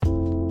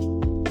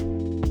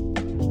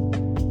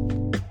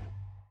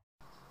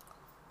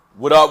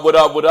What up, what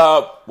up, what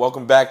up?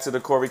 Welcome back to the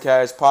Corey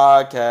Cash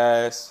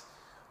Podcast.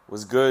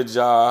 What's good,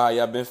 y'all? How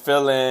y'all been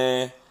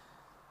feeling?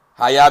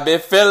 How y'all been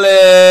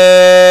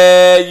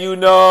feeling? You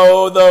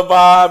know the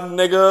vibe,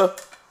 nigga.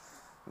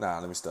 Nah,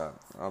 let me stop.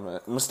 I'm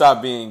gonna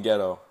stop being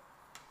ghetto.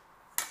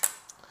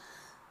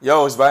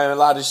 Yo, it's been a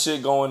lot of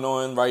shit going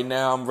on right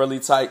now. I'm really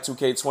tight.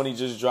 2K20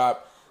 just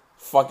dropped.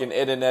 Fucking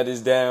internet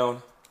is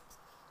down.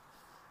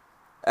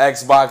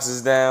 Xbox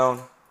is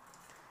down.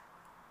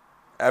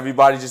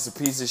 Everybody just a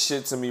piece of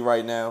shit to me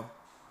right now.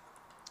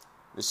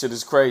 This shit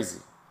is crazy.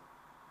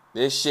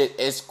 This shit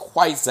is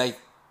crazy.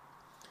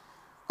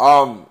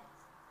 I'm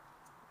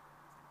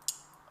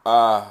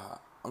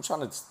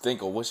trying to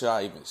think of what should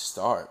I even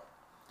start.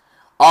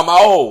 I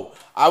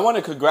want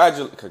to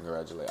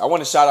congratulate. I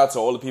want to shout out to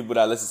all the people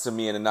that listen to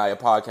me and Anaya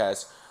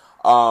podcast.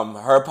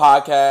 Her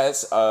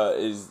podcast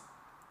is.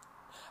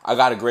 I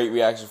got a great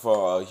reaction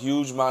for a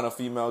huge amount of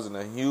females and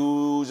a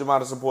huge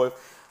amount of support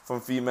from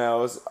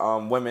females,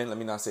 women. Let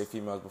me not say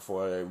females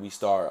before we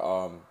start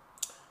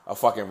a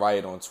fucking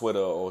riot on Twitter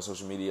or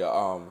social media.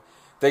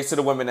 Thanks to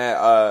the women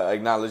that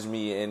acknowledged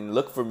me and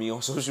looked for me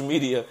on social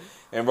media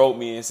and wrote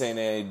me and saying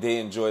that they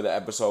enjoy the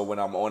episode when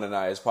I'm on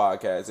Anaya's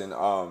podcast. And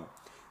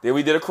then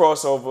we did a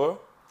crossover,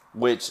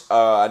 which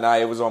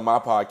Anaya was on my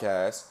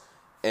podcast,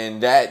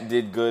 and that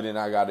did good. And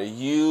I got a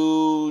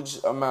huge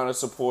amount of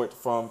support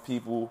from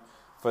people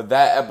for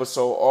that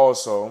episode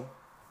also.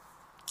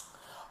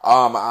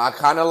 I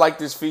kind of like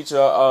this feature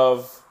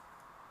of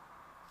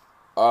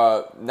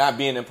not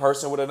being in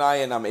person with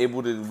Anaya, and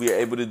we're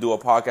able to do a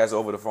podcast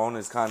over the phone.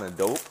 It's kind of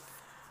dope.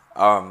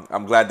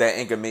 I'm glad that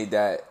Anchor made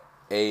that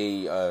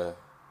a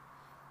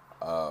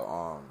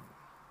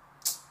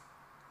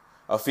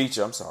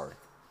feature. I'm sorry.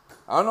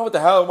 I don't know what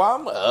the hell.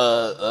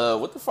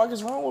 What the fuck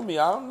is wrong with me?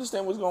 I don't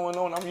understand what's going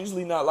on. I'm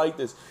usually not like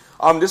this.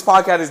 This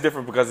podcast is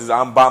different because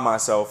I'm by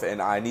myself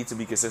and I need to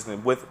be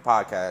consistent with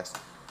podcasts.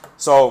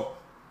 So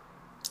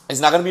it's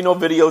not going to be no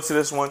video to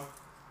this one.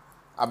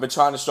 I've been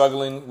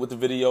struggling with the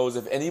videos.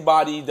 If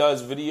anybody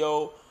does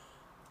video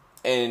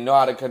and know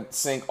how to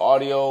sync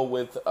audio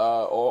with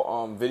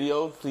or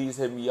video, please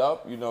hit me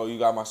up. You know, you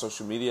got my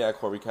social media at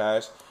Corey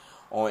Cash.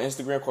 On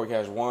Instagram, Corey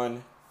Cash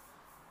 1.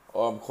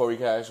 Corey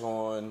Cash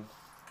on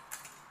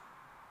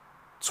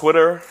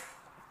Twitter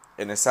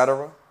and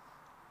etc.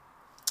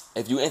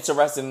 If you're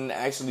interested in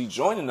actually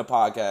joining the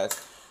podcast,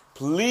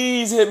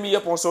 please hit me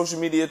up on social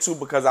media too,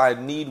 because I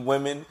need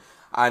women.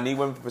 I need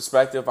women's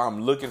perspective.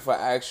 I'm looking for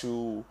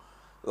actual,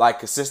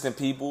 consistent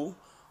people.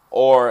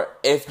 Or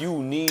if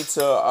you need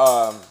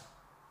to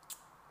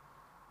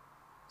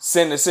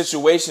send a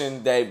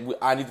situation that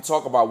I need to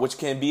talk about, which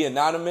can be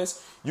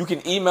anonymous, you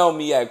can email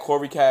me at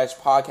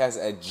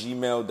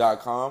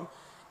CoreyCashPodcast@gmail.com.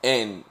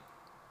 And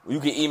you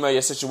can email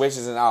your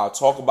situations and I'll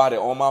talk about it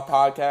on my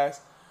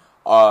podcast.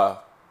 I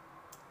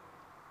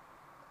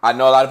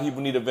know a lot of people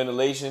need a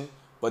ventilation,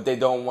 but they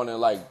don't want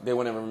to they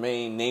want to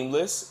remain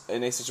nameless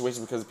in a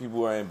situation because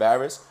people are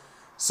embarrassed.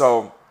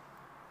 So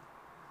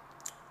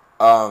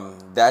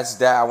that's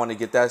that. I want to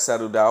get that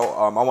settled out.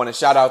 I want to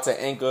shout out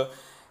to Anchor.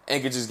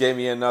 Anchor just gave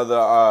me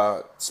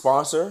another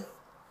sponsor.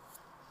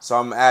 So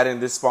I'm adding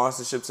this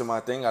sponsorship to my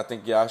thing. I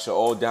think y'all should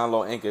all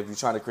download Anchor if you're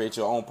trying to create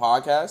your own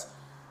podcast.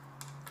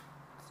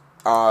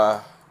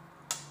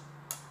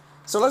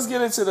 So let's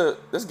get into the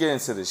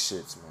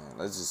shits, man.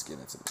 Let's just get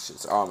into the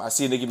shits. I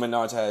see Nicki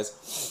Minaj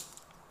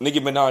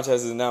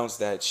has announced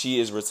that she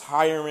is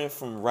retiring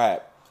from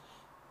rap.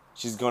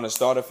 She's gonna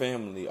start a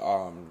family.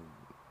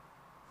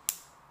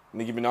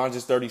 Nicki Minaj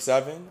is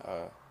 37.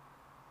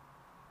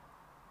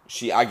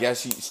 She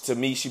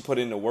put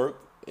in the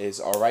work. It's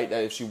all right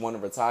that if she want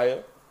to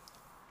retire.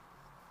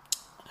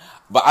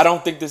 But I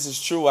don't think this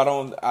is true. I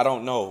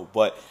don't know.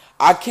 But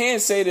I can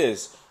say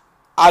this.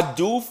 I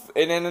do,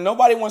 and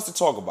nobody wants to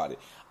talk about it.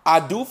 I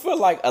do feel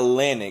like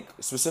Atlantic,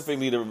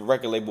 specifically the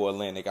record label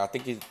Atlantic. I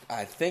think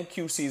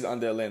QC is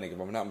under Atlantic, if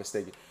I'm not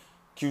mistaken.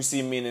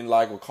 QC meaning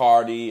with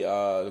Cardi,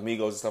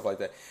 Amigos, and stuff like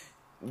that.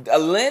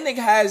 Atlantic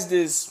has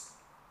this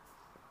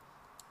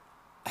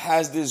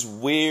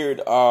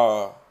weird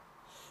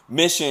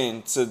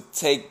mission to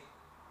take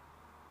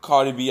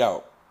Cardi B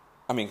out.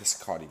 I mean, it's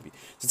Cardi B.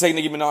 To take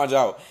Nicki Minaj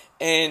out.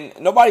 And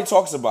nobody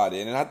talks about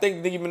it. And I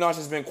think Nicki Minaj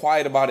has been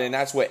quiet about it, and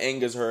that's what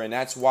angers her. And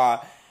that's why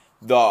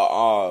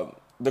the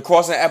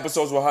crossing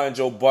episodes with her and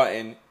Joe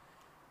Budden,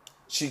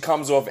 she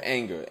comes off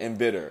anger and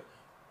bitter.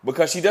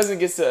 Because she doesn't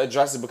get to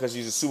address it because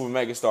she's a super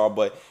mega star,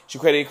 but she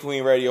created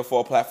Queen Radio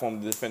for a platform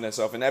to defend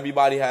herself. And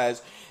everybody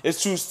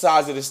it's two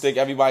sides of the stick.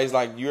 Everybody's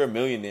like, you're a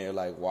millionaire.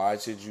 Why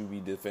should you be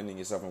defending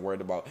yourself and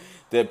worried about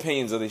the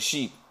opinions of the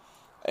sheep?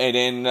 And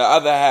then the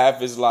other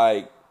half is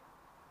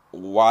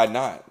why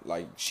not?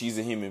 She's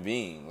a human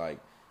being.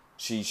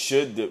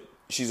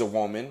 She's a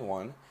woman,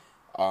 one.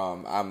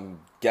 I'm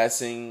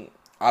guessing,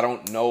 I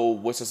don't know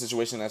what's the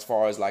situation as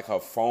far as her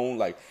phone.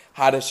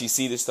 How does she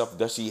see this stuff?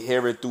 Does she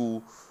hear it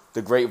through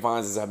the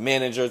grapevines? Is her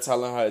manager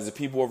telling her? Is the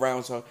people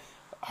around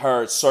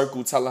her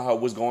circle telling her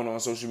what's going on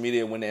social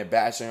media when they're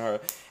bashing her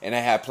and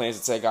they have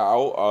plans to take her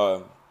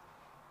out?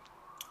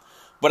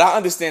 But I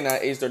understand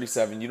that at age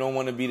 37, you don't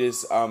want to be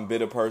this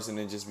bitter person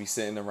and just be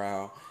sitting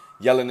around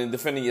yelling and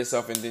defending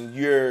yourself, and then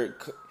you're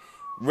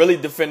really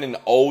defending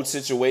old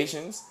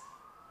situations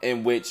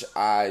in which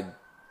I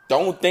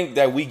don't think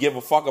that we give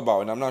a fuck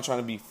about. And I'm not trying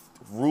to be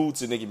rude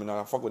to Nicki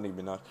Minaj. I fuck with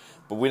Nicki Minaj.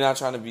 But we're not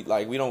trying to be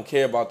like, we don't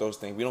care about those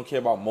things. We don't care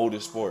about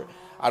motorsport.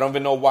 I don't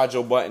even know why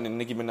Joe Budden and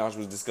Nicki Minaj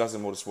was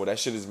discussing motorsport. That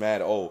shit is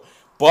mad old.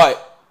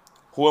 But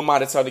who am I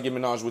to tell Nicki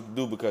Minaj what to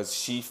do? Because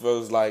she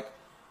feels like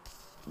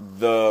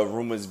the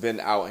rumor's been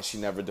out and she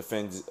never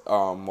defends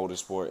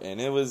motorsport.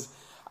 And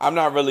I'm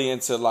not really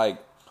into like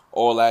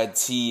all that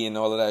tea and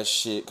all of that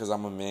shit because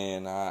I'm a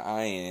man.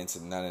 I ain't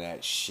into none of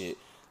that shit.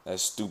 That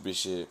stupid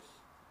shit.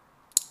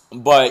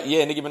 But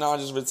yeah, Nicki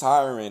Minaj is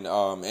retiring.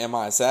 Am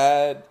I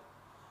sad?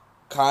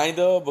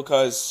 Kinda,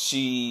 because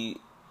she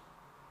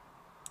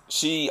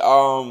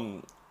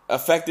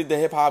affected the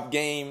hip hop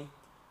game.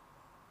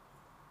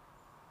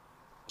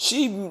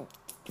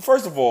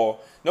 First of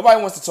all,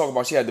 nobody wants to talk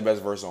about she had the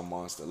best verse on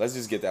Monster. Let's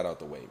just get that out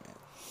the way, man.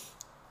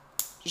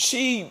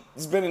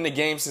 She's been in the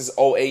game since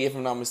 '08, if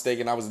I'm not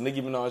mistaken. I was a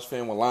Nicki Minaj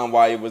fan when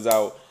LimeWire was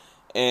out,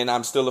 and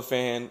I'm still a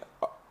fan.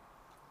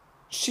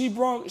 She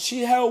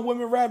held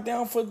women rap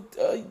down for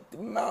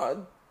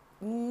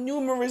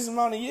numerous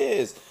amount of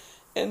years.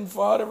 And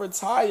for her to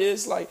retire,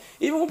 it's like,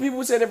 even when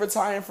people say they're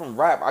retiring from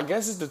rap, I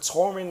guess it's the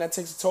touring that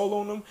takes a toll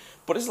on them.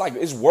 But it's like,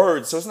 it's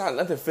words, so it's not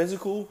nothing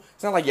physical.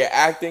 It's not like you're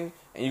acting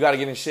and you got to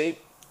get in shape.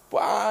 But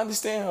I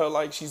understand her.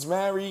 Like, she's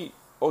married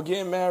or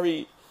getting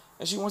married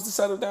and she wants to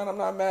settle down. I'm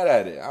not mad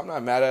at it. I'm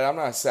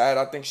not sad.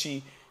 I think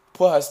she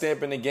put her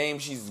stamp in the game.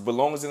 She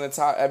belongs in the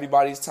top,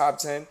 everybody's top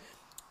 10.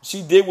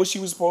 She did what she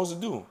was supposed to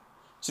do.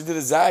 She did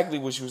exactly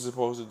what she was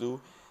supposed to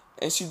do.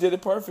 And she did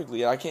it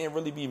perfectly. I can't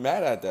really be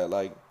mad at that.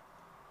 Like,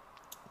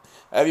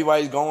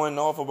 everybody's going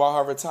off about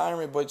her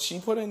retirement, but she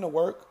put in the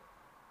work.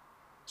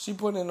 She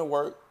put in the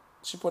work.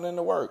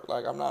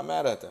 Like, I'm not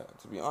mad at that,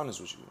 to be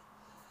honest with you.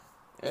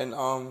 And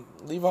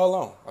leave her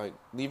alone. Like,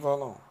 leave her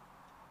alone.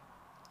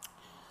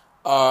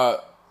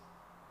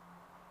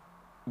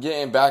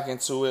 Getting back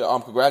into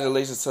it.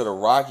 Congratulations to The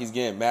Rock. He's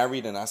getting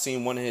married, and I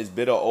seen one of his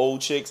bitter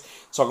old chicks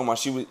talking about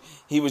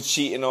he was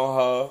cheating on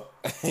her.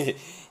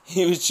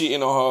 He was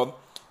cheating on her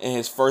in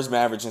his first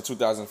marriage in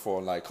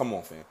 2004. Like, come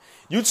on, fam.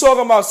 You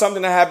talking about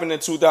something that happened in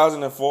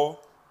 2004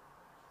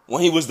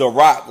 when he was The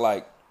Rock?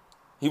 Like,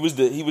 he was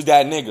that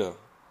nigga.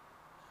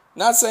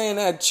 Not saying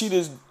that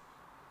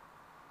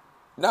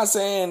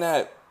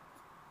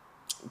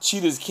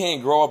cheaters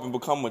can't grow up and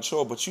become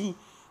mature, but you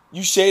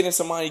shading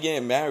somebody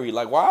getting married.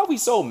 Like, why are we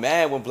so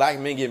mad when black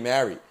men get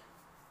married?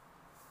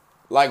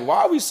 Like,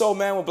 why are we so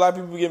mad when black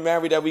people get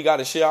married that we got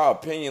to share our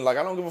opinion? Like,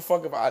 I don't give a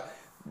fuck if I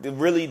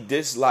really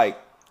dislike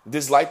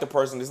the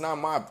person. It's not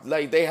my,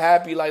 like, they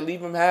happy, like, leave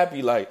them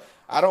happy. Like,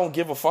 I don't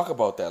give a fuck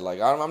about that. Like,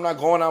 I'm not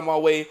going out my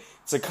way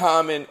to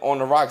comment on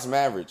The Rock's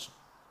marriage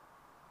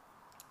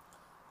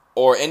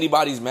or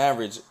anybody's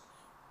marriage.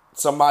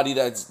 Somebody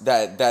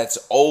that's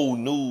old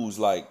news,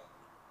 like,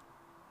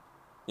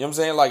 you know what I'm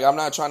saying? Like, I'm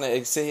not trying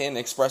to sit here and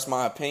express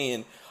my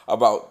opinion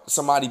about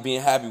somebody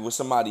being happy with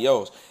somebody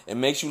else. It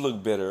makes you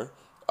look bitter.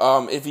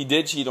 If he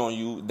did cheat on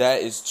you,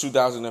 that is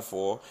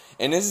 2004.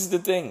 And this is the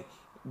thing.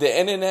 The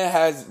internet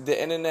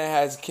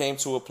has came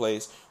to a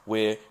place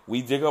where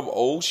we dig up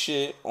old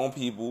shit on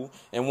people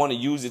and want to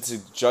use it to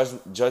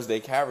judge their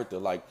character.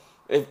 Like,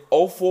 if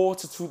 04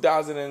 to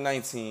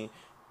 2019,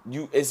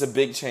 it's a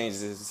big change.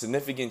 It's a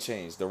significant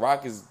change. The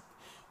Rock is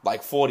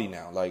like 40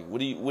 now. Like, what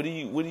do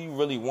you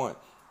really want?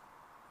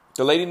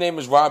 The lady name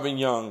is Robin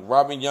Young.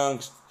 Robin Young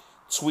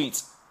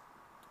tweets,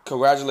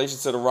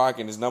 "Congratulations to The Rock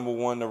and his number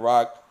one, The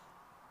Rock,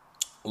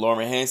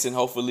 Lauren Hanson.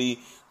 Hopefully,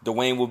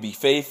 Dwayne will be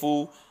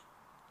faithful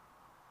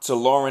to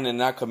Lauren and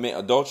not commit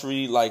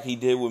adultery like he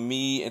did with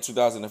me in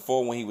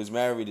 2004 when he was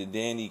married to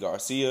Danny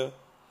Garcia.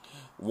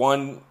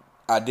 One,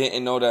 I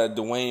didn't know that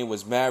Dwayne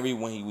was married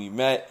when we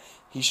met.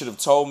 He should have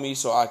told me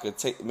so I could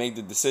make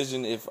the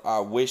decision if I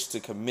wish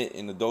to commit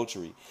an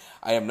adultery.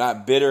 I am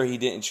not bitter. He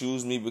didn't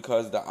choose me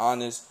because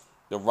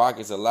The Rock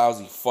is a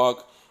lousy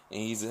fuck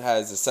and he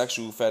has a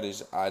sexual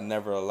fetish I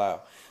never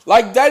allow."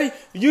 Like, Daddy,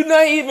 you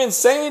not even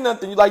saying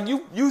nothing. Like,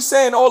 you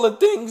saying all the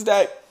things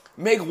that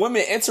make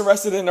women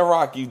interested in The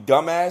Rock, you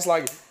dumbass.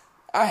 Like,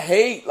 I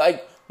hate,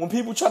 like, when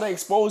people try to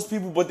expose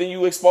people, but then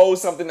you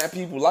expose something that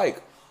people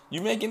like.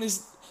 You making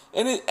this,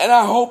 and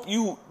I hope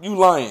you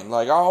lying.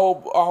 Like, I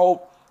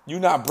hope you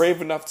not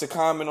brave enough to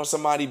comment on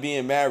somebody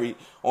being married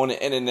on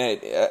the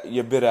internet,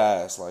 your bitter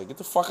ass. Like, get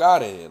the fuck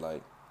out of here.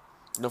 Like,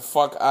 the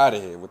fuck out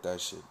of here with that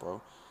shit,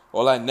 bro.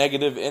 All that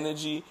negative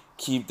energy,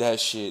 keep that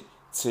shit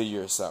to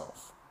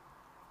yourself.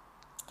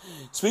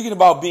 Speaking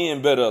about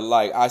being bitter,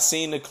 like, I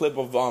seen the clip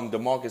of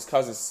DeMarcus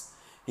Cousins.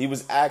 He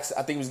was asked,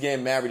 I think he was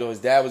getting married, or his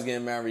dad was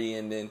getting married,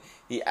 and then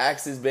he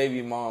asked his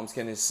baby moms,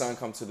 can his son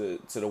come to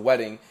the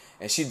wedding?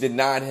 And she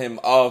denied him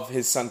of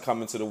his son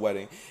coming to the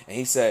wedding. And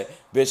he said,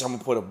 "Bitch, I'm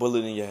gonna put a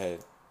bullet in your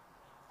head."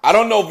 I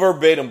don't know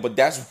verbatim, but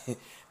that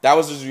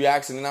was his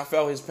reaction, and I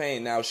felt his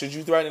pain. Now, should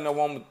you threaten a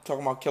woman,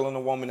 talking about killing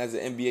a woman as an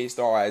NBA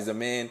star, as a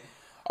man?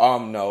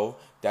 No.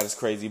 That is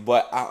crazy.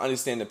 But I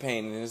understand the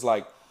pain, and it's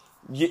like,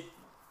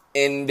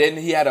 and then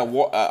he had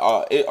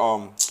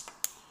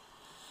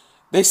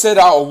they set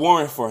out a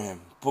warrant for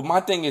him. But my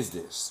thing is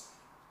this,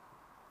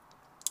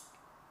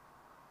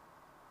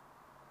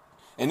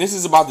 and this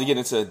is about to get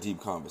into a deep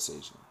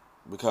conversation,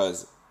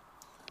 because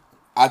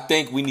I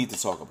think we need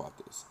to talk about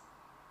this.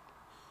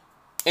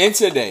 And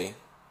today,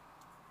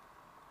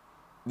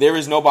 there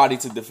is nobody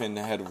to defend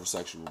the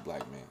heterosexual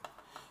black man.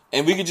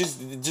 And we could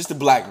just a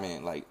black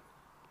man. Like,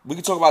 we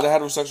could talk about the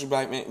heterosexual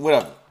black man,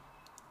 whatever.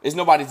 There's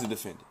nobody to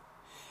defend it.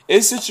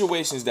 It's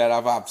situations that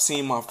I've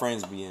seen my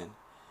friends be in,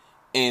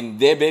 and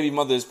their baby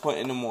mother is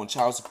putting them on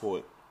child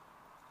support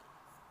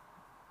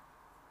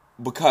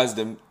because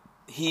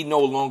he no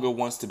longer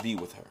wants to be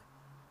with her.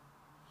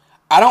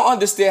 I don't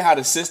understand how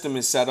the system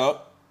is set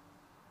up,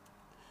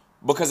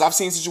 because I've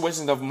seen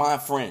situations of my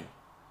friend.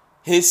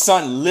 His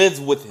son lives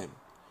with him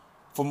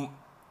for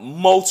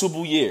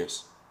multiple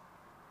years.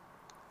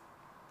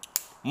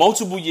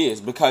 Multiple years,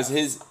 because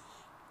his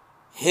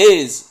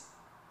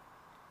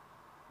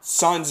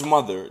son's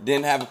mother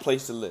didn't have a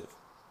place to live.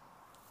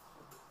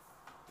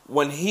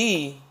 When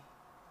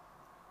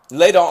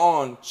later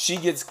on, she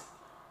gets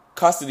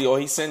custody, or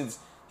he sends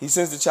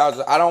the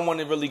child. I don't want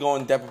to really go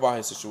in depth about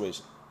his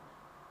situation.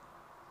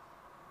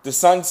 The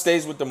son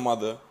stays with the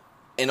mother,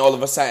 and all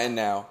of a sudden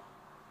now,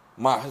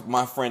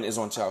 my friend is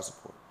on child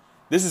support.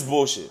 This is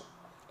bullshit.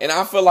 And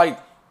I feel like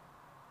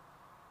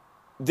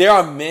there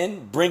are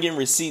men bringing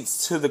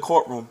receipts to the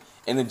courtroom,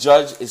 and the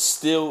judge is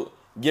still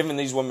giving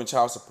these women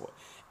child support.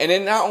 And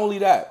then not only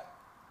that,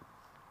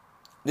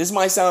 this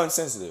might sound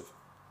insensitive,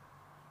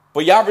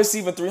 but y'all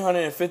receiving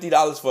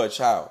 $350 for a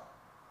child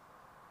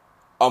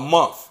a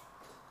month.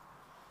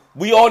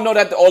 We all know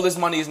that all this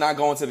money is not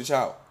going to the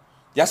child.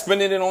 Y'all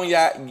spending it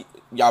on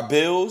y'all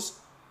bills,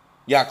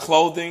 y'all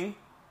clothing.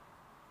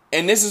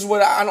 And this is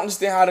what I don't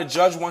understand, how the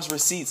judge wants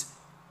receipts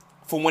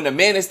for when the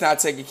man is not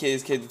taking care of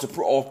his kid,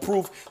 or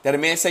proof that a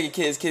man's taking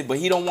care of his kid, but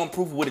he don't want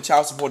proof of where the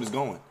child support is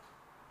going.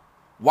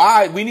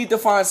 Why? We need to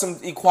find some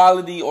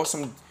equality or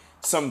some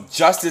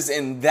justice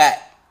in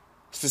that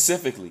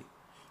specifically.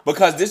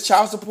 Because this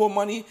child support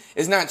money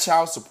is not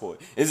child support.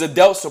 It's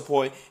adult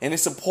support, and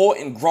it's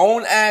supporting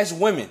grown-ass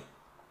women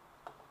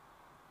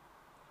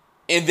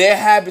in their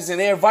habits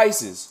and their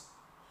vices,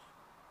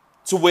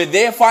 to where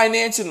they're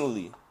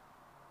financially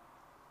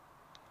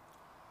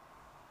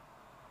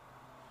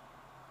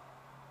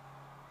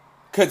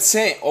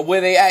content, or where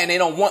they at, and they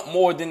don't want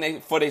more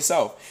than for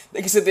themselves.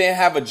 They can sit there and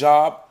have a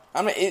job.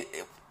 I mean,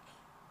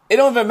 it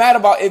don't even matter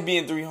about it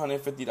being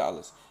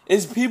 $350.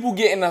 It's people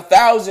getting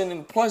 $1,000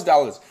 and plus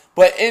dollars.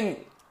 But in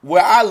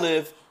where I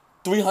live,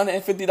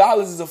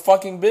 $350 is a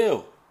fucking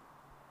bill.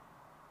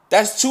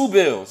 That's 2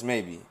 bills,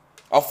 maybe.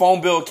 A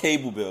phone bill, a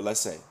cable bill,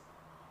 let's say.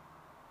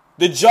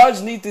 The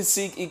judge needs to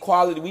seek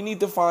equality. We need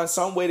to find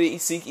some way to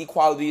seek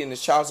equality in the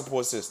child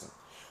support system.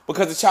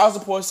 Because the child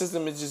support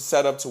system is just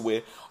set up to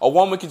where a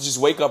woman can just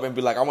wake up and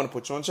be like, I want to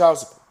put you on child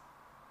support.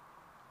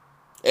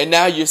 And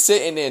now you're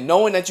sitting there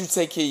knowing that you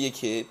take care of your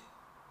kid,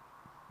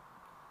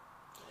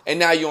 and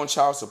now you're on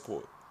child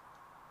support.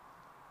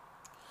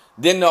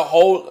 Then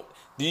do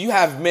you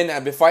have men that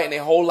have been fighting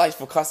their whole life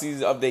for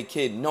custody of their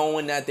kid,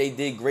 knowing that they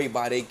did great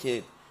by their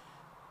kid?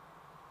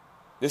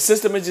 The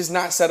system is just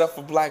not set up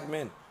for black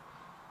men.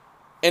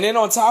 And then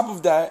on top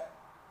of that,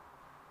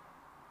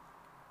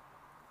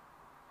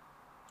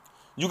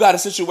 you got a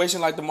situation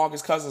like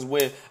DeMarcus Cousins,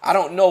 where I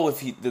don't know if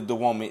the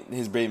woman,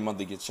 his baby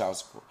mother, gets child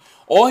support.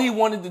 All he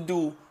wanted to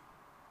do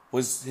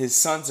was his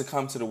son to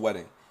come to the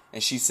wedding,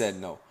 and she said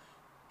no.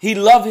 He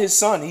loved his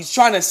son. He's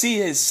trying to see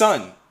his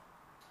son,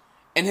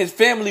 and his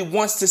family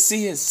wants to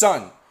see his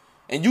son,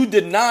 and you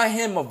deny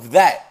him of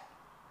that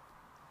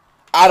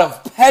out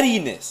of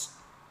pettiness.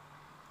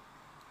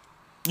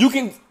 You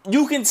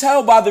can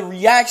tell by the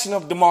reaction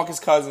of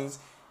DeMarcus Cousins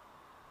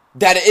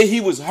that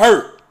he was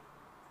hurt.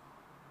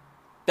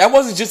 That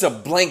wasn't just a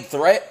blank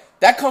threat.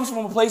 That comes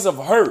from a place of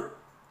hurt.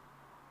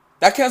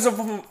 That comes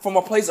from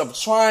a place of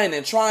trying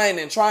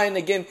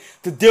again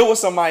to deal with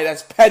somebody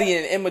that's petty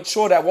and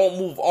immature, that won't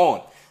move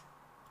on.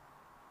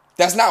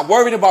 That's not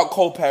worried about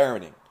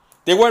co-parenting.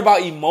 They're worried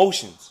about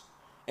emotions.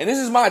 And this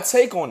is my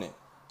take on it.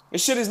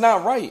 This shit is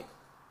not right.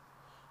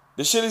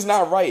 This shit is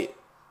not right.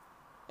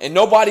 And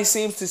nobody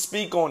seems to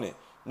speak on it.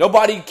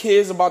 Nobody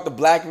cares about the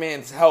black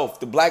man's health,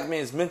 the black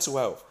man's mental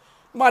health.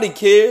 Nobody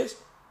cares.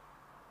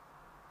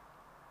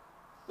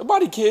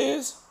 Nobody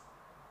cares.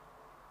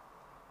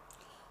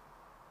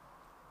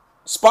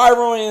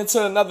 Spiraling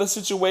into another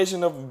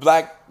situation of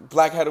black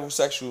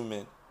heterosexual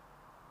men.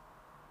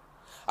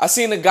 I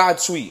seen a guy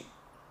tweet,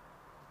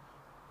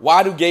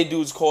 why do gay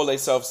dudes call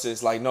themselves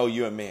cis? Like, no,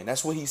 you're a man.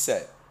 That's what he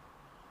said.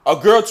 A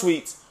girl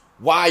tweets,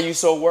 why are you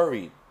so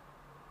worried?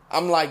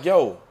 I'm like,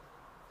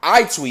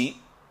 I tweet,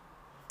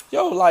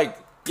 like,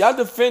 y'all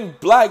defend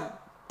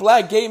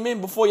black gay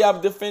men before y'all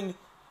defend,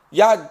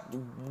 y'all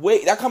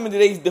come into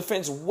their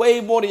defense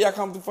way more than y'all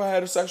come for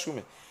heterosexual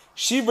men.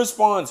 She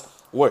responds,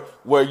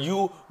 were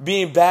you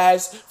being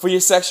bashed for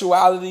your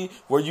sexuality?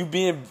 Were you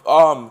being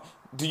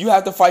Do you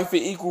have to fight for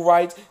equal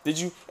rights? Did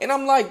you? And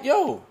I'm like,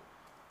 yo,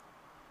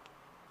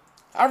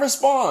 I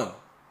respond.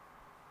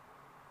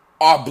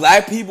 Are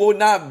black people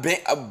not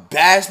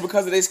bashed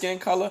because of their skin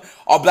color?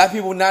 Are black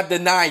people not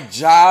denied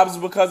jobs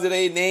because of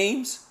their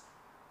names?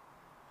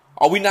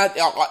 Are we not?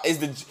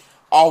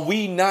 Are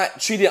we not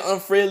treated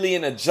unfairly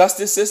in the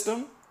justice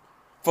system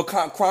for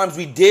crimes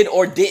we did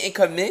or didn't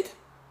commit?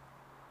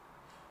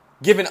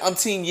 Given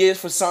umpteen years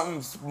for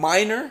something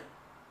minor?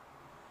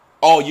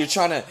 Oh, you're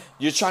trying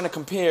to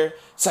compare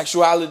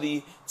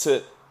sexuality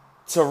to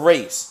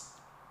race,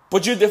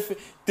 but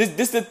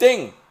this the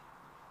thing.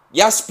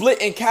 Y'all split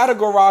and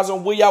categorize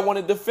on where y'all want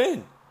to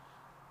defend.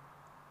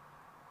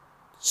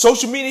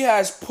 Social media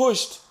has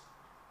pushed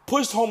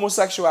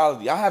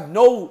homosexuality. I'm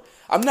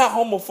not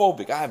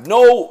homophobic. I have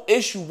no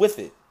issue with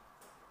it.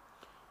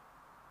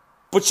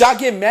 But y'all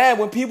get mad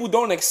when people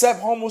don't accept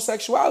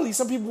homosexuality.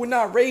 Some people were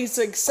not raised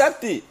to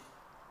accept it.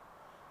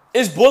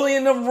 Is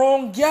bullying them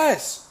wrong?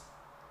 Yes.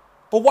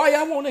 But why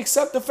y'all won't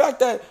accept the fact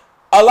that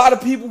a lot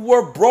of people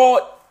were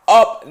brought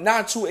up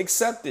not to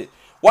accept it?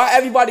 Why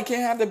everybody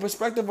can't have the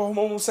perspective of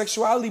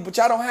homosexuality, but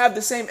y'all don't have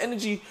the same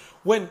energy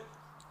when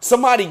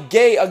somebody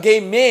a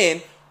gay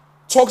man,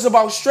 talks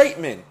about straight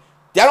men.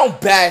 Y'all don't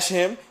bash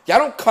him. Y'all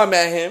don't come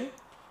at him.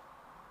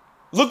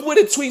 Look where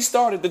the tweet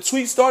started. The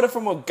tweet started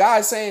from a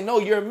guy saying, no,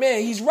 you're a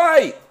man. He's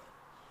right.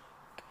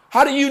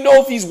 How do you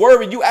know if he's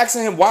worried? You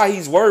asking him why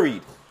he's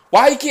worried.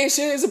 Why he can't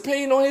share his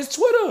opinion on his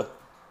Twitter.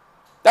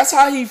 That's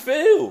how he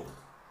feel.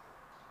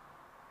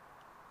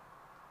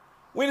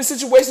 We're in a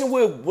situation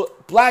where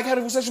black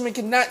heterosexual men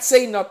cannot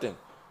say nothing.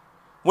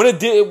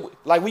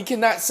 We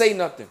cannot say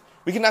nothing.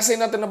 We cannot say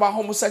nothing about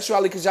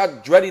homosexuality because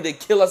y'all ready to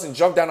kill us and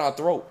jump down our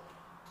throat.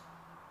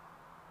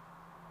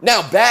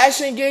 Now,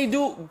 bashing gay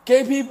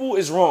people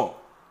is wrong.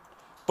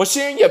 But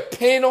sharing your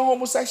pain on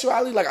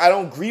homosexuality, like I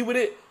don't agree with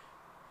it,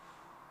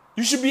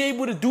 you should be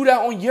able to do that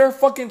on your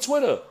fucking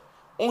Twitter,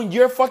 on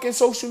your fucking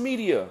social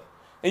media.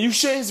 And you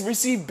shouldn't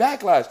receive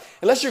backlash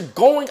unless you're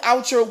going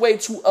out your way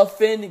to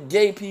offend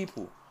gay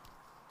people.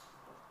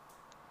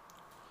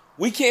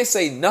 We can't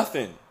say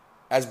nothing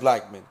as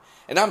black men.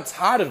 And I'm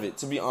tired of it,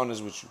 to be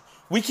honest with you.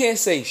 We can't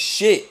say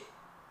shit.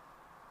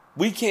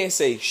 We can't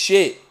say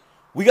shit.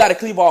 We got to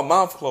keep our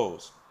mouth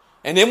closed.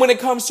 And then when it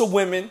comes to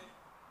women,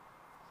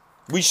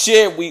 we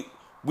say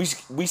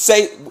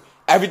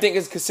everything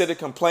is considered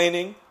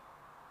complaining.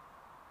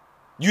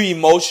 You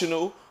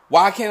emotional.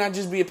 Why can't I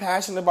just be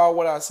passionate about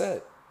what I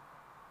said?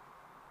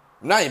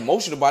 I'm not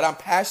emotional about it. I'm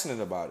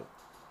passionate about it.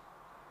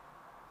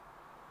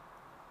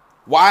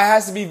 Why it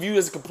has to be viewed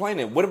as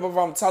complaining? What if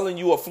I'm telling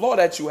you a flaw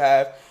that you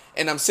have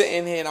and I'm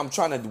sitting here and I'm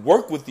trying to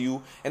work with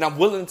you and I'm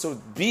willing to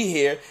be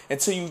here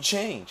until you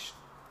change?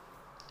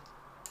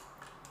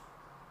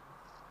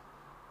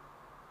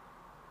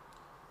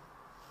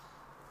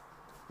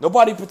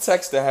 Nobody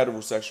protects the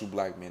heterosexual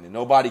black men and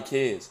nobody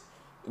cares.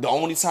 The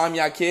only time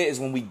y'all care is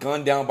when we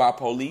gunned down by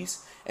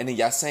police and then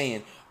y'all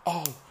saying,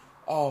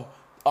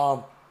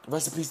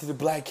 rest in peace to the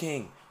black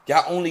king.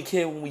 Y'all only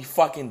care when we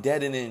fucking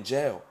dead and in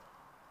jail.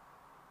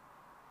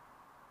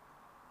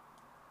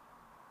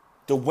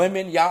 The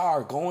women, y'all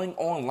are going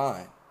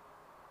online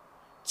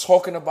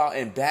talking about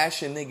and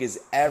bashing niggas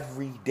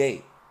every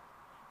day.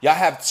 Y'all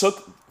have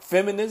took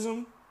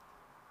feminism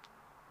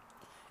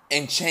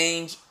and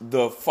changed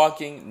the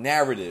fucking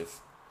narrative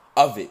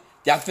of it.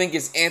 Y'all think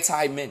it's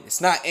anti-men.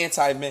 It's not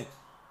anti-men.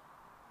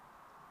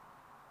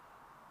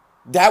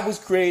 That was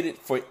created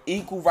for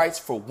equal rights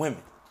for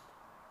women.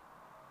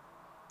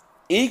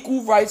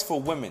 Equal rights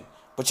for women.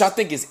 But y'all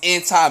think it's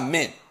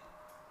anti-men.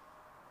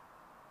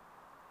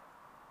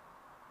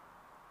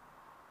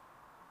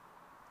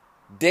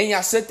 Then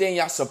y'all sit there and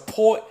y'all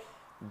support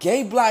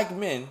gay black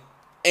men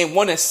and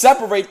want to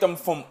separate them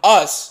from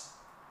us.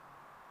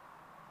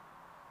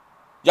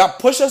 Y'all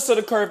push us to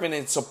the curb and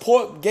then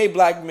support gay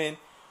black men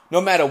no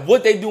matter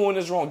what they doing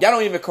is wrong. Y'all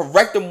don't even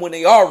correct them when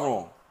they are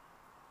wrong.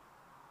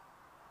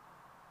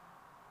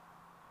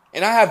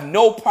 And I have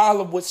no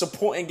problem with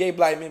supporting gay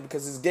black men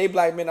because there's gay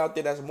black men out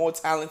there that's more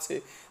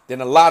talented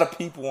than a lot of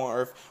people on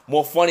earth,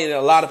 more funny than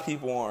a lot of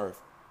people on earth.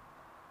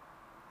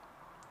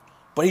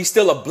 But he's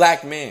still a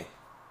black man.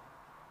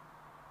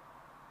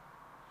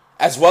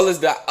 As well as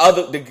the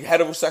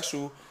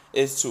heterosexual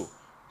is too.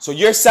 So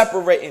you're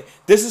separating.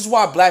 This is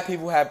why black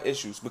people have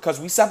issues. Because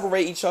we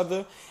separate each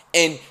other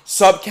in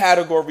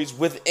subcategories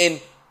within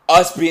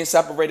us being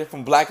separated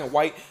from black and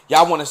white.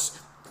 Y'all want to,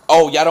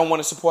 y'all don't want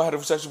to support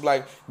heterosexual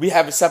black. We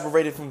have it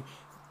separated from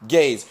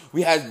gays.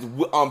 We have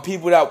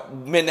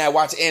men that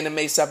watch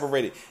anime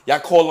separated. Y'all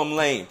call them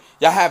lame.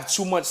 Y'all have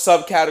too much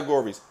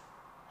subcategories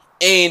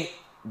in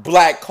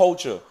black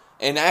culture.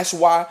 And that's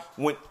why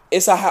when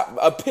it's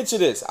a picture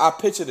this. I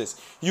picture this.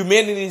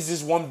 Humanity is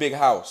just one big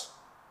house.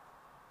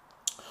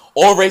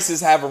 All races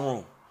have a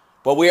room.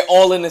 But we're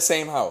all in the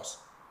same house.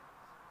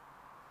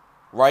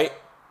 Right?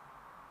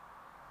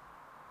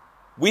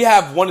 We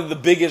have one of the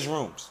biggest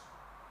rooms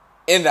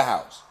in the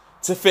house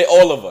to fit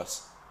all of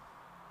us.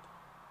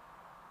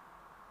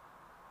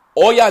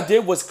 All y'all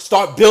did was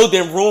start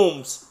building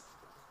rooms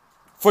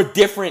for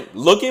different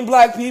looking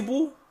black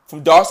people,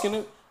 from dark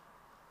skin,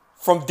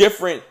 from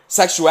different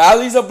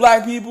sexualities of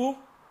black people.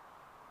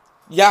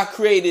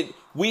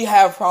 We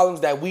have problems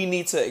that we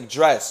need to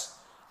address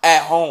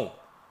at home.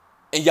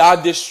 And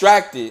y'all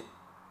distracted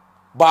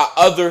by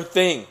other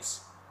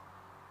things.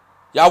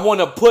 Y'all want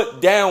to put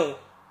down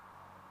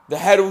the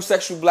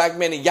heterosexual black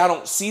man, and y'all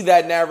don't see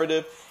that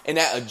narrative and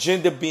that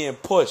agenda being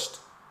pushed.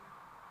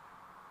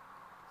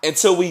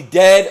 Until we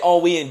dead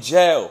or we in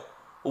jail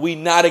or we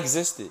not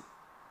existed.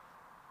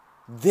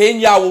 Then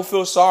y'all will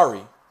feel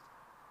sorry.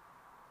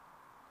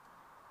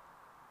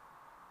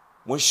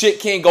 When shit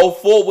can't go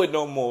forward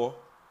no more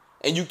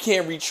and you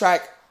can't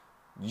retract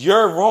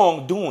your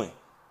wrongdoing.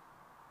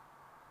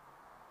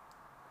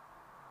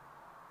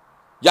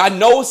 Y'all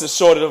know it's a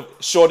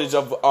shortage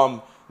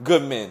of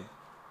good men.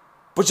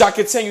 But y'all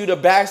continue to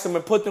bash them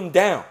and put them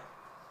down.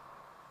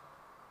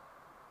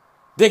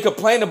 Then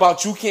complain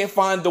about you can't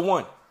find the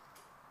one.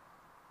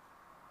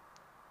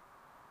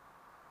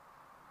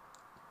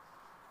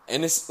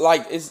 And it's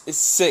like, it's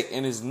sick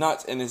and it's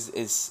nuts and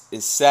it's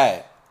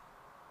sad.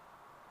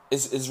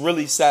 It's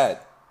really sad.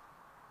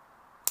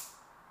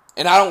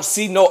 And I don't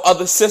see no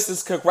other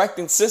sisters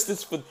correcting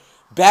sisters for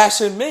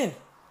bashing men.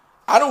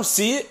 I don't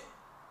see it.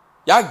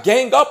 Y'all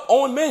gang up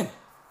on men.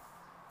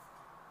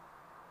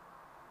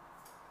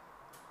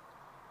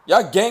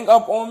 Y'all gang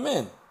up on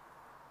men.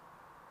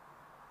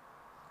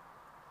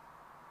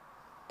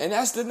 And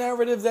that's the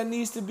narrative that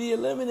needs to be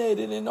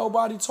eliminated, and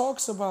nobody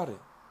talks about it.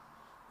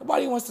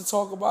 Nobody wants to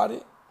talk about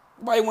it.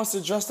 Nobody wants to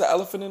address the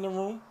elephant in the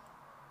room.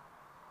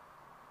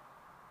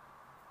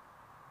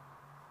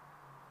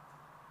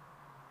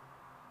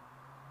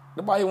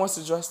 Nobody wants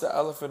to address the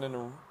elephant in the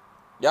room.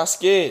 Y'all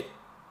scared.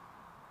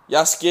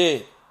 Y'all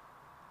scared.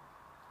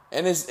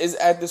 And it's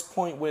at this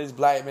point where it's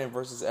black men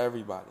versus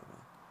everybody,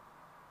 man.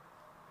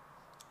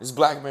 It's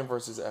black men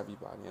versus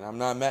everybody. And I'm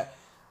not mad.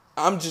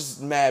 I'm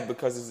just mad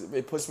because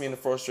it puts me in a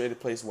frustrated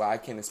place where I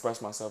can't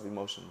express myself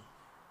emotionally.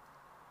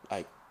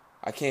 Like,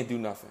 I can't do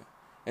nothing.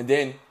 And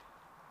then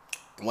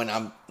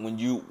when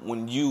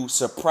you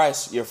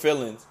suppress your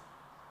feelings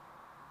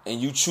and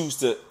you choose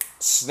to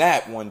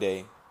snap one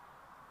day,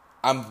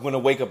 I'm gonna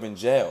wake up in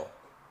jail.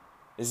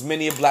 There's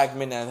many black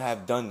men that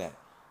have done that.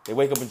 They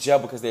wake up in jail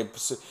because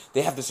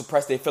they have to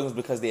suppress their feelings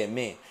because they're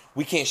men.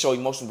 We can't show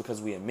emotion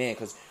because we're men.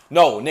 Because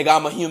no, nigga,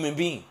 I'm a human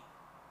being.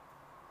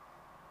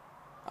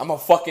 I'm a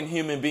fucking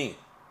human being.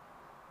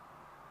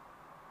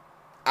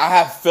 I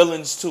have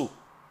feelings too.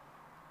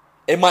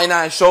 It might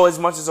not show as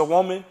much as a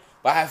woman,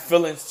 but I have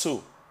feelings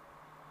too.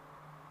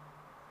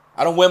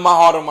 I don't wear my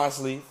heart on my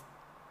sleeve.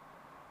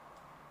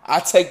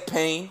 I take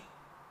pain.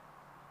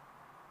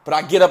 But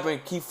I get up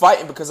and keep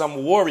fighting because I'm a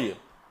warrior.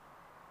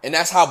 And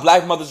that's how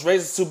black mothers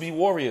raise us, to be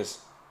warriors.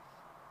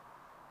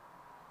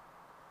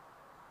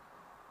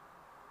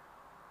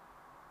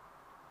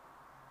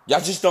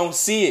 Y'all just don't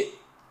see it.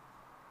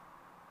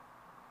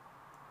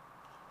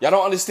 Y'all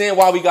don't understand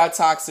why we got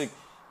toxic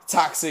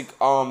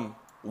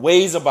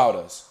ways about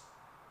us.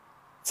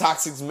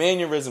 Toxic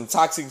mannerism,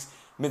 toxic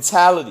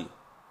mentality.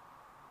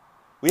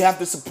 We have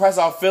to suppress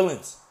our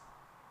feelings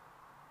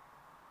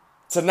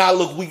to not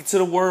look weak to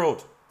the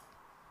world.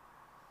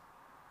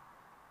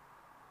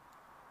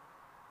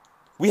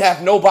 We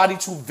have nobody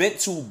to vent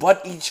to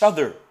but each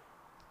other.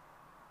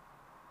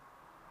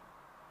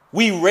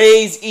 We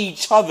raise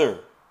each other.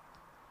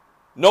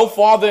 No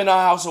father in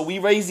our house, so we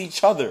raise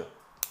each other.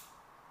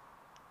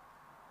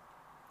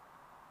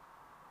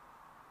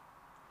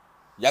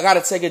 Y'all got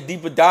to take a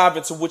deeper dive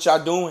into what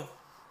y'all doing.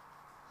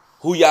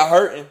 Who y'all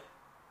hurting.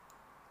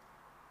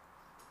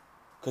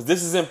 Because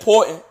this is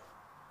important.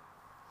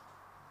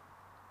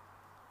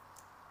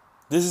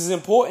 This is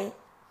important.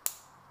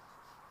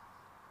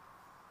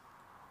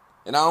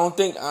 And I don't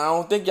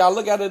think y'all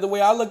look at it the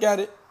way I look at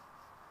it.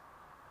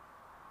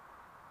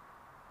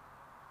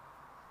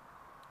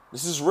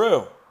 This is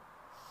real.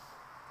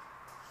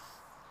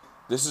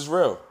 This is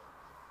real.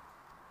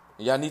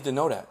 And y'all need to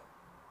know that.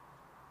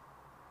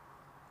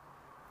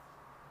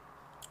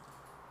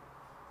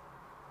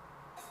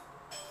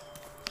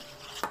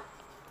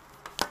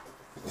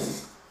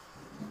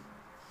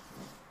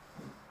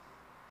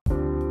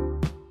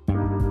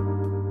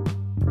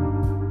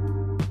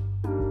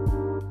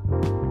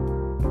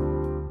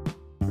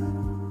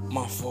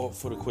 My fault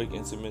for the quick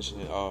intermission.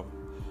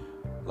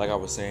 Like I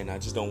was saying, I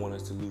just don't want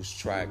us to lose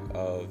track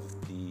of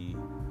the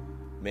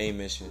main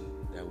mission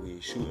that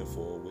we're shooting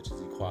for, which is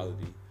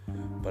equality.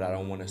 But I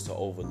don't want us to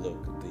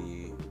overlook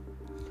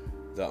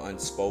the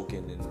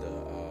unspoken and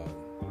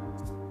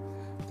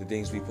the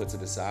things we put to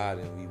the side,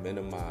 and we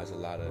minimize a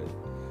lot of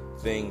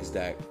things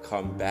that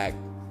come back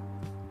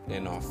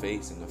in our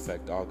face and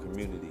affect our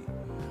community.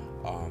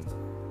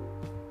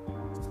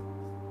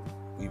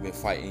 We've been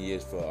fighting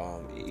years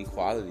for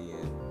equality,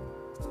 and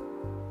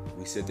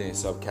we sit there and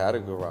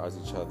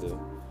subcategorize each other,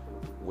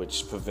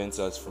 which prevents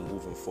us from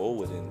moving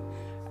forward and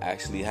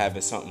actually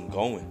having something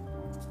going.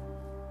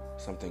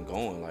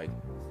 Like,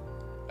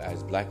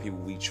 as black people,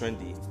 we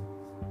trendy.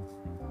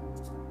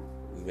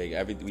 We elevate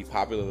everything. We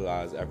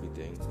popularized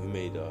everything. We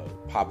made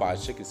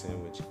Popeye's chicken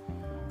sandwich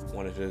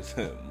one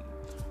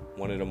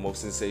of the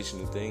most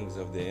sensational things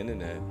of the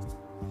internet.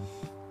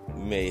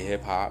 We made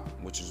hip hop,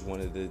 which is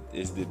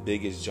is the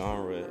biggest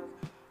genre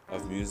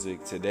of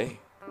music today.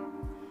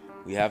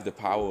 We have the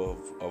power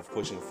of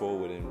pushing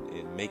forward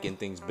and making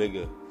things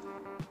bigger,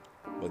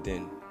 but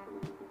then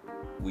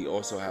we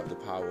also have the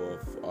power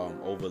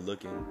of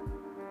overlooking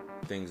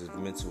things of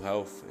mental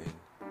health and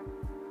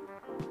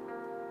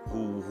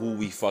who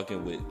we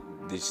fucking with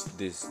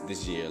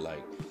this year.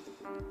 Like,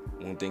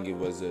 I don't think it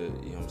was you know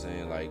what I'm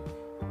saying, like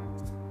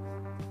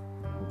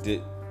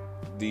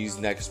these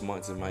next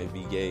months it might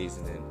be gays,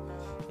 and then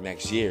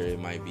next year it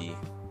might be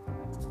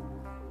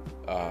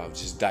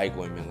just dyke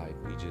women. Like,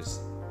 we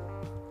just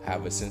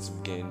have a sense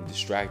of getting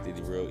distracted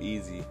real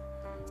easy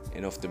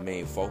and off the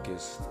main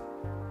focus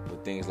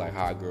with things like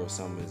hot girl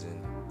summers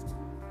and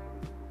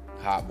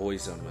hot boy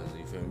summers,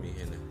 you feel me?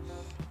 And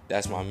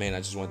that's my main. I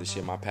just wanted to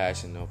share my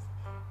passion of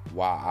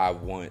why I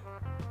want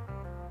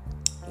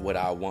what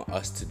I want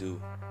us to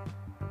do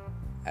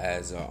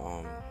as a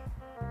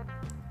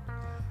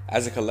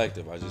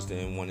collective. I just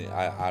didn't want it.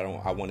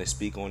 I want to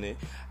speak on it.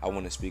 I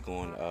want to speak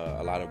on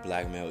a lot of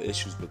black male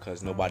issues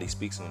because nobody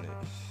speaks on it.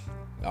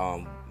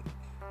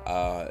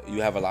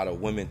 You have a lot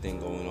of women thing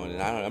going on,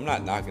 and I'm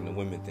not knocking the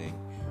women thing,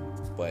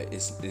 but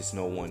it's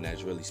no one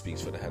that really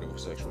speaks for the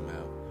heterosexual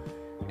male,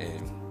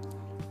 and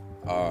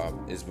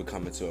it's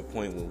becoming to a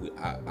point where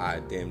I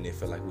damn near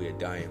feel like we're a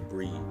dying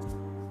breed,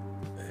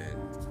 and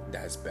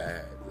that's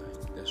bad.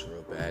 Like, that's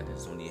real bad.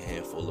 There's only a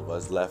handful of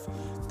us left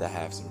that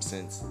have some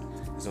sense.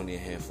 There's only a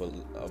handful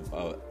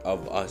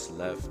of us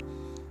left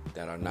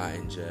that are not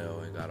in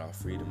jail and got our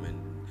freedom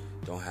and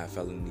don't have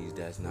felonies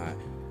that's not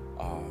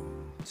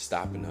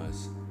stopping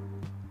us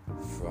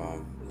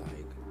from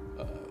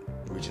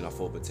reaching our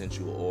full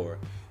potential or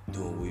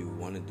doing what we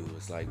want to do.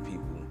 It's like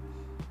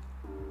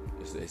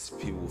it's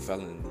people with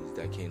felonies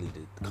that can't leave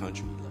the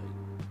country. Like,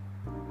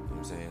 you know what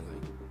I'm saying?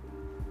 Like,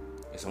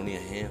 it's only a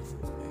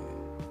handful,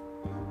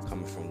 man.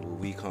 Coming from where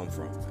we come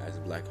from as a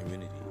black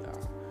community,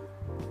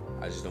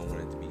 I just don't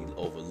want it to be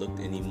overlooked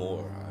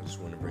anymore. I just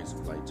want to bring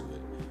some light to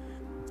it.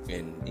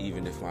 And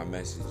even if my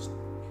message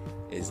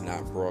is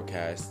not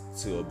broadcast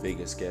to a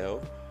bigger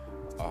scale,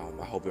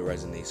 I hope it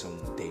resonates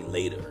some day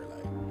later.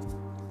 Like,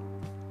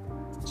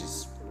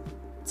 just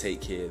take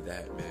care of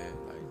that, man.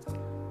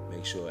 Like,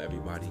 make sure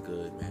everybody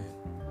good, man.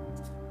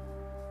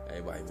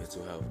 Everybody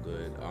mental health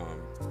good.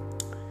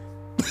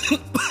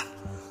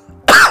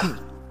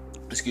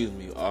 Excuse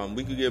me.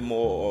 We could get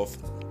more of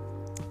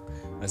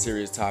a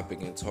serious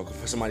topic and talk.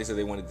 Somebody said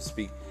they wanted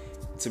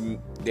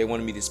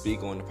me to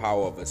speak on the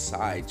power of a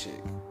side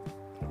chick.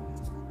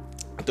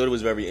 I thought it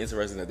was very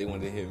interesting that they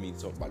wanted to hear me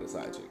talk about a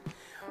side chick.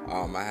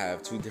 I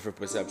have two different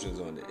perceptions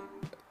on it.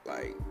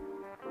 Like,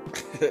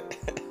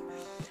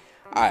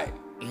 alright.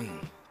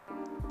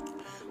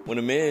 When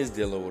a man is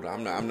dealing with,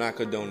 I'm not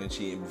condoning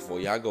cheating before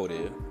y'all go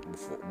there.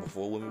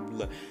 Before women be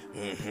like,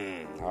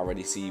 I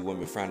already see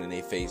women frowning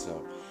their face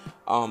up.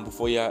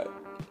 Before y'all,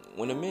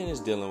 when a man is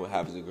dealing with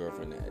having a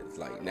girlfriend that's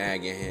like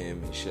nagging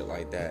him and shit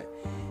like that,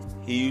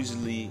 he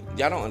usually,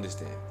 y'all don't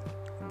understand.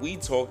 We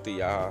talk to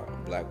y'all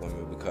black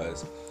women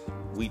because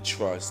we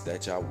trust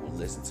that y'all will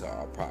listen to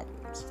our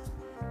problems.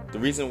 The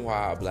reason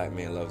why a black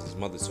man loves his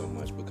mother so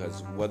much,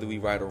 because whether we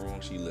right or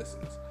wrong, she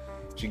listens.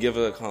 She gives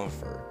her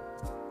comfort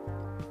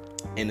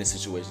in the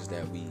situations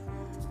that we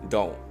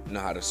don't know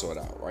how to sort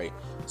out, right?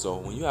 So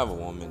when you have a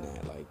woman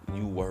that, like,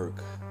 you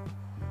work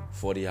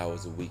 40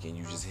 hours a week and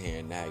you just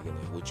hear nagging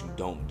and what you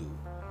don't do,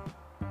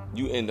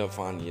 you end up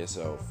finding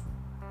yourself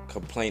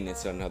complaining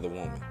to another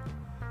woman,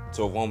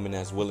 to a woman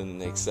that's willing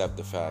to accept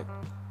the fact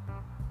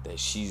that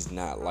she's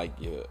not like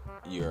your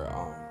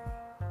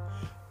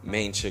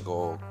main chick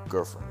or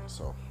girlfriend.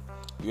 So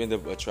you end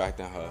up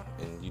attracting her,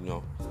 and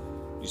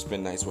you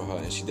spend nights with her,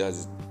 and she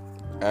does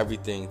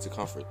everything to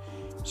comfort.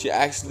 She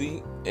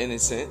actually, in a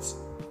sense,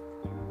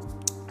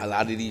 a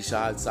lot of these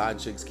side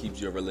chicks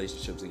keeps your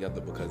relationship together,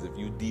 because if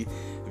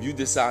you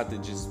decide to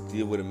just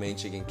deal with a main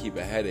chick and keep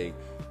a headache,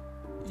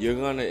 you're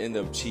gonna end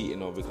up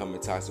cheating or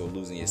becoming toxic or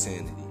losing your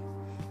sanity.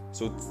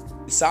 So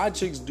side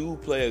chicks do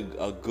play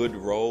a good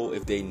role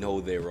if they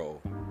know their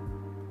role.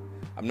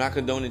 I'm not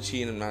condoning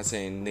cheating. I'm not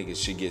saying niggas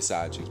should get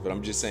side chicks, but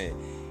I'm just saying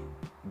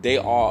they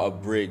are a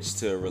bridge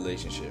to a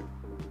relationship,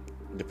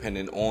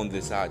 depending on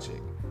the side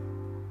chick.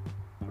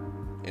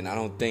 And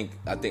I think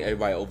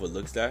everybody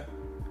overlooks that.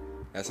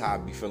 That's how I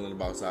be feeling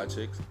about side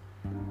chicks.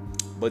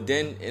 But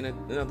then in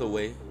another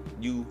way,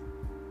 you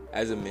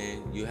as a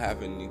man, you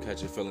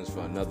catch your feelings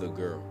for another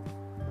girl,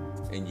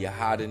 and you're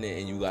hiding it,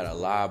 and you gotta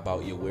lie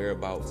about your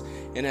whereabouts.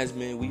 And as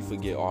men, we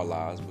forget our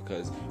lies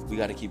because we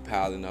gotta keep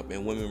piling up,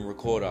 and women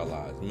record our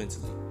lies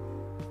mentally.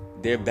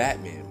 They're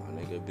Batman,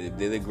 my nigga.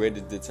 They're the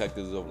greatest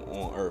detectives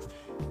on earth.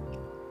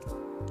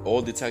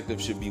 All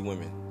detectives should be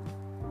women.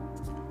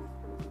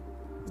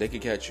 They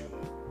could catch you.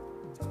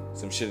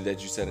 Some shit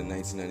that you said in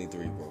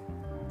 1993, bro.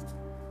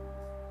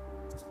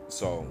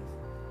 So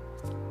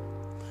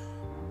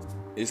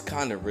it's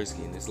kind of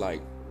risky, and it's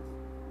like,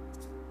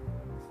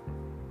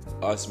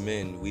 us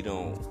men,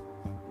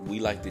 we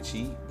like to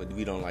cheat, but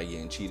we don't like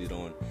getting cheated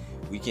on.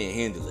 We can't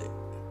handle it.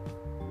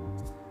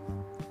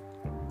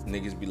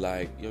 Niggas be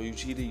like, yo, you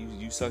cheated,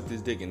 you sucked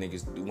this dick, and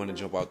niggas want to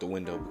jump out the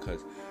window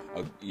because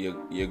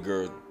your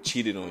girl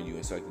cheated on you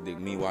and sucked the dick.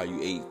 Meanwhile,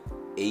 you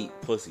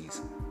ate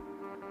pussies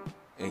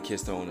and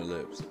kissed her on the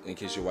lips and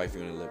kissed your wifey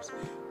on the lips,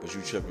 but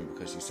you tripping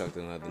because you sucked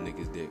another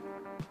nigga's dick.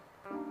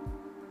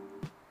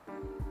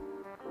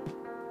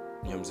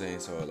 You know what I'm saying?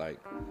 So like,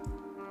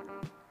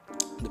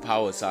 the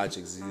power of side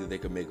chicks is either they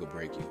can make or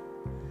break you.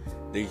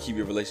 They can keep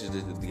your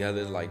relationship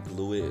together, like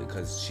glue it,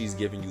 because she's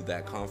giving you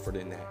that comfort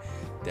and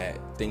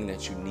that thing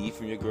that you need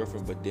from your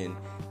girlfriend. But then,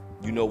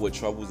 you know what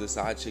troubles the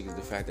side chick is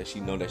the fact that she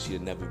know that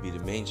she'll never be the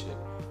main chick.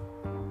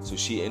 So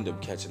she end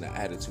up catching an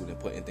attitude and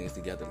putting things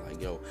together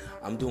like, yo,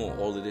 I'm doing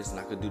all of this and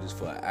I could do this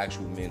for an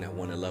actual man that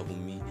want to love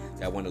me,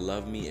 that want to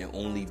love me and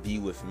only be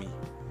with me.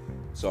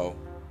 So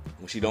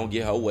when she don't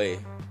get her way,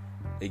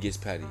 it gets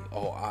petty.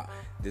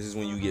 This is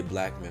when you get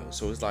blackmailed.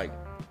 So it's like,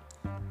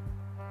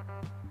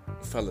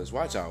 fellas,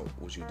 watch out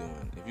what you're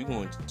doing. If you're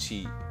going to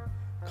cheat,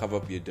 cover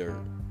up your dirt.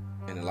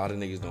 And a lot of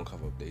niggas don't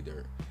cover up their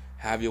dirt.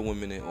 Have your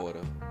women in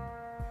order.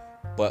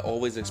 But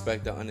always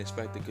expect the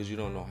unexpected, because you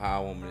don't know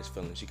how a woman is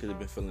feeling. She could have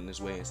been feeling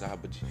this way inside,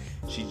 but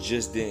she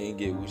just didn't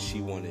get what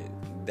she wanted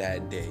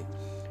that day.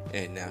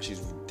 And now she's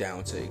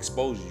down to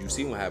exposure. You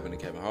see what happened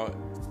to Kevin Hart.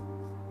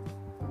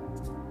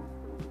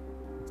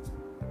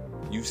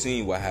 You've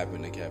seen what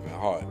happened to Kevin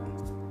Hart.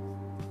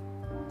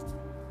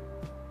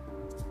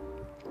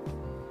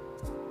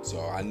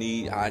 So I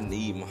need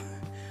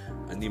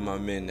my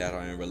men that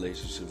are in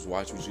relationships.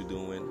 Watch what you're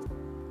doing.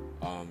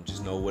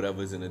 Just know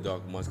whatever's in the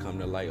dark must come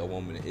to light. A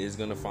woman is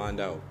gonna find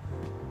out.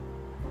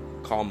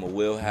 Karma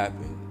will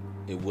happen.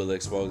 It will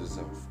expose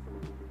itself.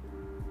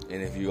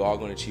 And if you are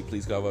gonna cheat,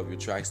 please cover up your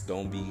tracks.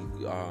 Don't be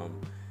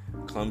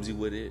clumsy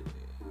with it.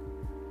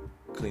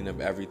 Clean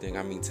up everything.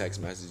 I mean,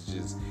 text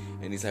messages,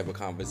 any type of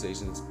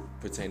conversations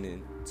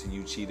pertaining to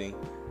you cheating,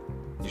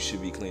 you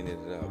should be cleaning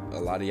it up. A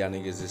lot of y'all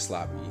niggas is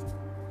sloppy.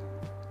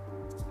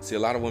 See, a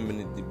lot of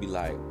women be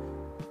like,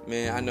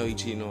 man, I know he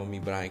cheating on me,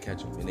 but I ain't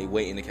catch him. And they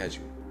waiting to catch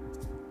you.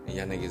 And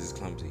y'all niggas is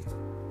clumsy.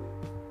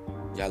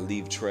 Y'all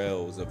leave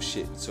trails of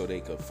shit so they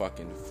could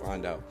fucking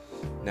find out.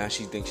 Now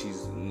she thinks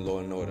she's in law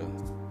and order.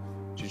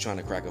 She's trying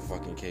to crack a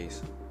fucking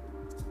case.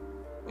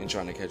 And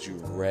trying to catch you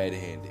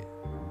red-handed.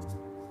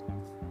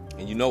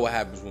 And you know what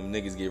happens when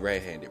niggas get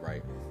red-handed,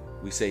 right?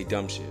 We say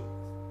dumb shit.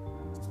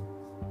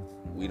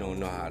 We don't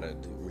know how to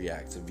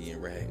react to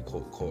being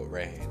caught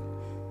red-handed.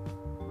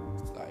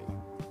 Like,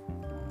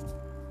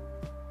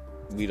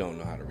 we don't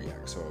know how to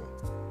react. So,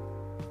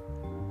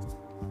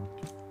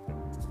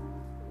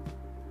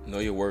 know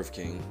your worth,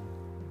 king.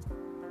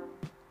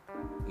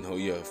 Know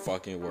your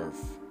fucking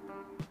worth.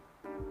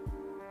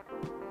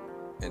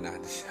 And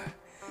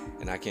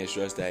I can't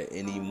stress that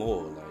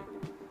anymore. Like,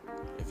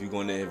 if you're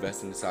going to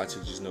invest in the side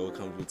chick, just know it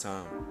comes with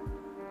time.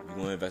 If you're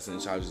going to invest in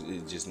the child,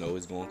 just know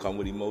it's going to come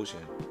with emotion.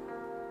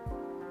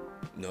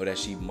 Know that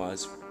she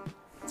must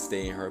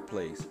stay in her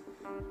place.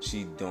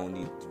 She don't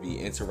need to be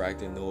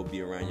interacting nor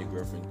be around your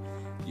girlfriend.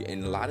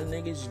 And a lot of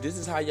niggas, this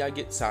is how y'all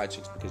get side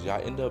chicks, because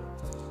y'all end up,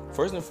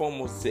 first and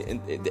foremost,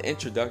 the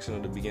introduction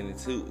of the beginning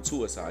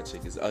to a side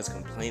chick is us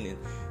complaining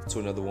to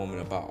another woman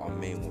about our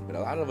main woman. But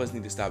a lot of us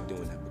need to stop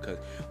doing that, because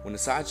when the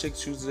side chick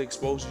chooses to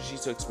expose you,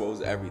 she's to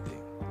expose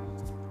everything.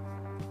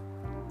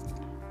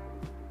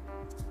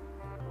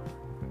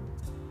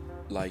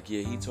 Like,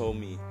 yeah, he told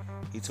me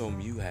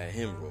you had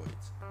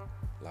hemorrhoids.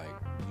 Like,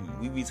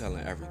 we be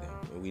telling everything,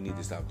 and we need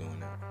to stop doing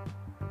that.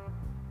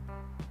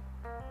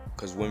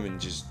 Because women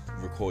just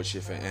record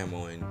shit for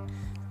ammo and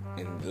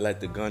let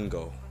the gun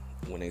go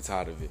when they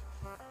tired of it.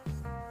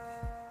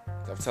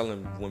 Stop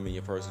telling women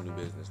your personal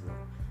business, bro.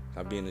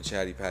 Stop being the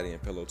chatty patty and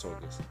pillow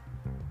talkers.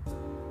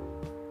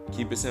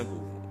 Keep it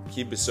simple.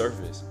 Keep it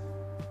surface.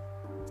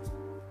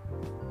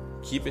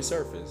 Keep it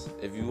surface.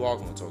 If you are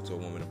going to talk to a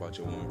woman about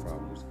your woman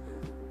problems,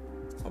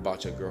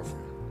 about your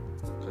girlfriend.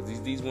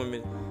 Because these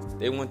women,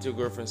 they want your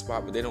girlfriend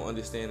spot, but they don't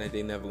understand that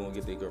they never going to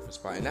get their girlfriend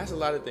spot. And that's a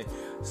lot of things.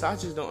 Side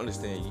chicks don't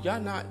understand. Y'all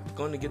not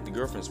going to get the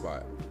girlfriend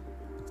spot.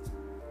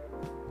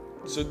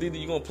 So either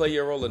you're going to play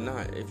your role or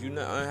not. If you're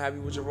not unhappy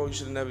with your role, you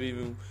should have never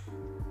even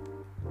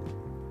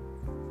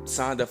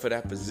signed up for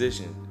that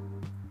position.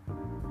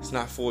 It's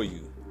not for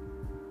you.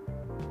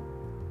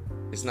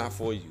 It's not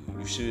for you.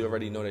 You should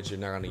already know that you're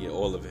not going to get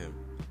all of him.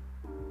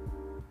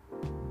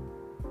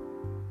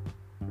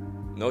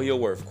 Know your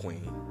worth,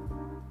 queen.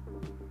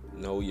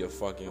 Know your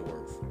fucking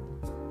worth.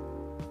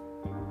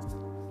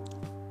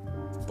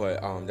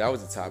 But that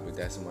was a topic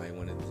that somebody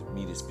wanted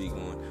me to speak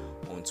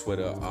on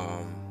Twitter.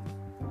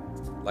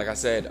 Like I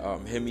said,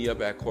 hit me up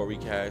at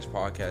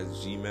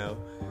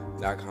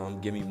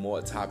CoreyCashPodcast@gmail.com. Give me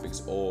more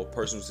topics or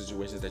personal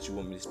situations that you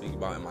want me to speak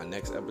about in my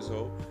next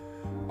episode.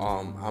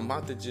 I'm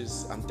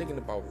thinking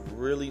about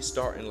really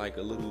starting like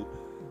a little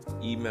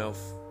email.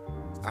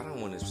 I don't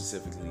want to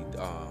specifically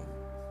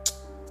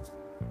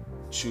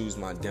choose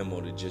my demo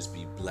to just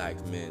be black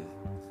men,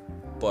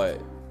 but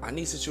I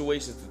need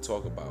situations to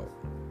talk about,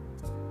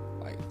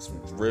 like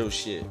some real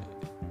shit.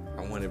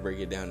 I want to break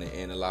it down and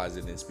analyze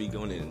it and speak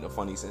on it in a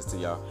funny sense to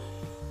y'all.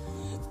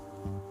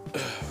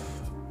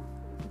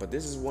 But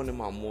this is one of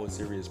my more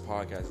serious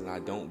podcasts, and I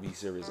don't be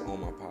serious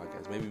on my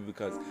podcast. Maybe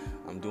because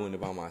I'm doing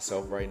it by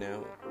myself right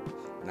now.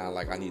 Not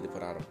like I need to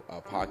put out a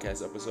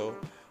podcast episode.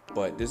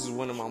 But this is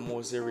one of my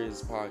more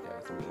serious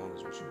podcasts, to be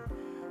honest with you.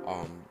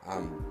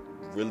 I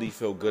really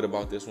feel good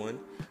about this one.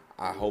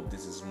 I hope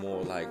this is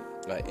more like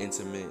an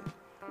intimate.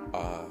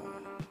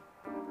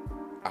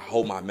 I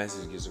hope my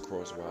message gets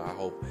across well. I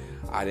hope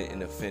I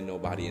didn't offend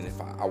nobody. And if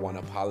I want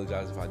to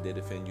apologize if I did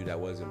offend you, that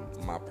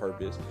wasn't my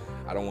purpose.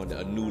 I don't want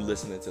a new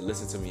listener to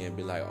listen to me and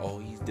be like, oh,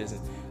 he's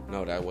dissing.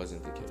 No, that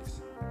wasn't the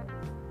case.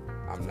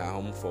 I'm not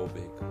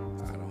homophobic.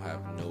 I don't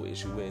have no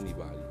issue with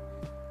anybody.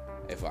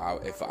 If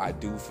I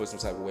do feel some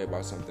type of way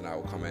about something, I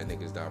will come at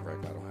niggas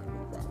direct. I don't have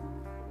no problem.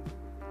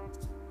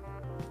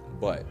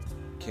 But,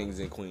 kings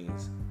and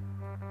queens,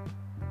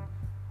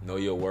 know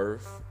your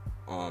worth.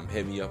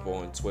 Hit me up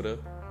on Twitter,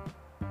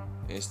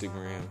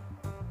 Instagram.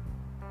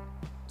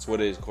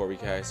 Twitter is Corey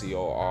Cash,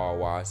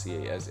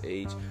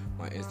 CORYCASH.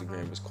 My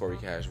Instagram is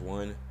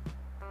CoreyCash1.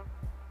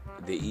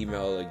 The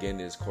email again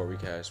is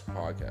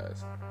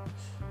CoreyCashPodcast.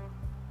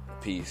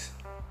 Peace.